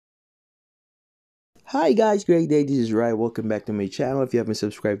Hi guys, great day. This is Rai. Welcome back to my channel. If you haven't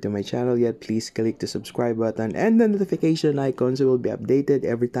subscribed to my channel yet, please click the subscribe button and the notification icon so it will be updated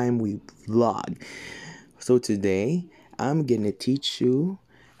every time we vlog. So today, I'm gonna teach you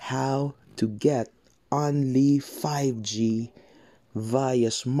how to get Unli 5G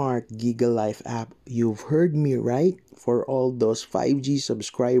via smart GigaLife app. You've heard me right. For all those 5G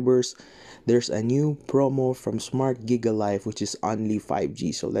subscribers, there's a new promo from smart GigaLife, which is Unli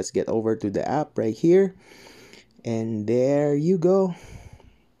 5G. So let's get over to the app right here, and there you go.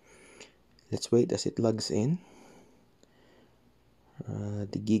 Let's wait as it logs in.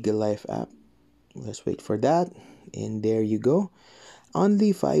 The GigaLife app. Let's wait for that, and there you go.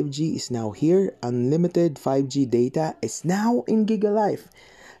 Unli 5G is now here. Unlimited 5G data is now in GigaLife.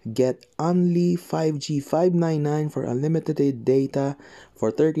 Get Unli 5G 599 for unlimited data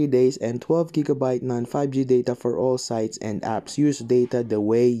for 30 days and 12GB non-5G data for all sites and apps. Use data the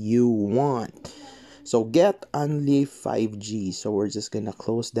way you want. So get Unli 5G. So we're just gonna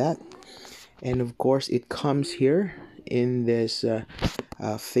close that. And of course, it comes here in this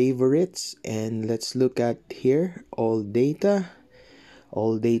favorites. And let's look at here, all data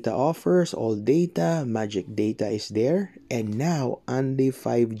offers, all data, magic data is there, and now Unli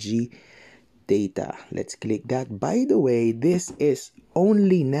 5G data. Let's click that. By the way, this is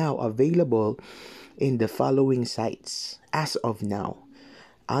only now available in the following sites as of now.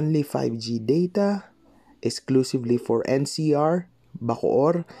 Unli 5G data exclusively for NCR,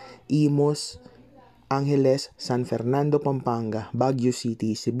 Bacoor, Imus, Angeles, San Fernando, Pampanga, Baguio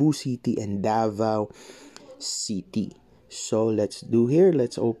City, Cebu City, and Davao City. So let's do here.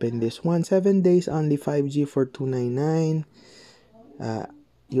 Let's open this one. 7 days Unli 5G for $299.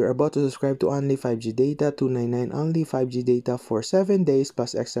 You're about to subscribe to Unli 5G data. $299 Unli 5G data for 7 days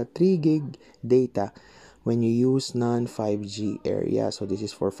plus extra 3 gig data when you use non-5G area. So this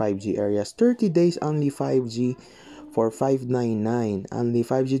is for 5G areas. 30 days Unli 5G for $599. Unli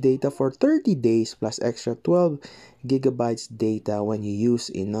 5G data for 30 days plus extra 12GB data when you use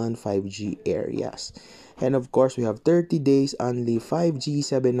in non-5G areas. And of course, we have 30 days Unli 5G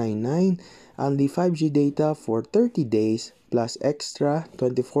 $799. Unli 5G data for 30 days plus extra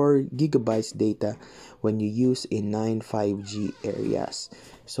 24GB data when you use in non-5G areas.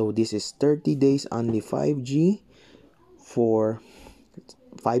 So this is 30 days Unli 5G for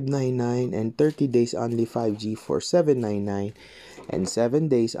 $599 and 30 days Unli 5G for $799 and 7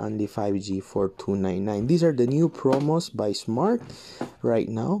 days Unli 5G for $299. These are the new promos by Smart right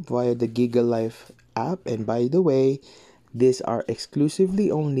now via the GigaLife app. And by the way, these are exclusively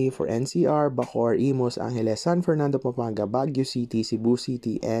only for NCR, Bacoor, Imus, Angeles, San Fernando, Pampanga, Baguio City, Cebu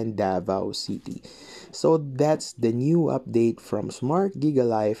City, and Davao City. So that's the new update from Smart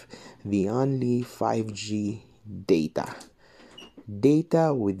GigaLife, the Unli 5G data.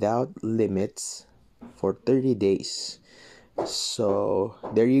 Data without limits for 30 days. So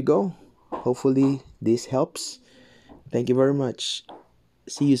there you go. Hopefully this helps. Thank you very much.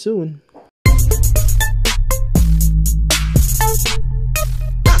 See you soon.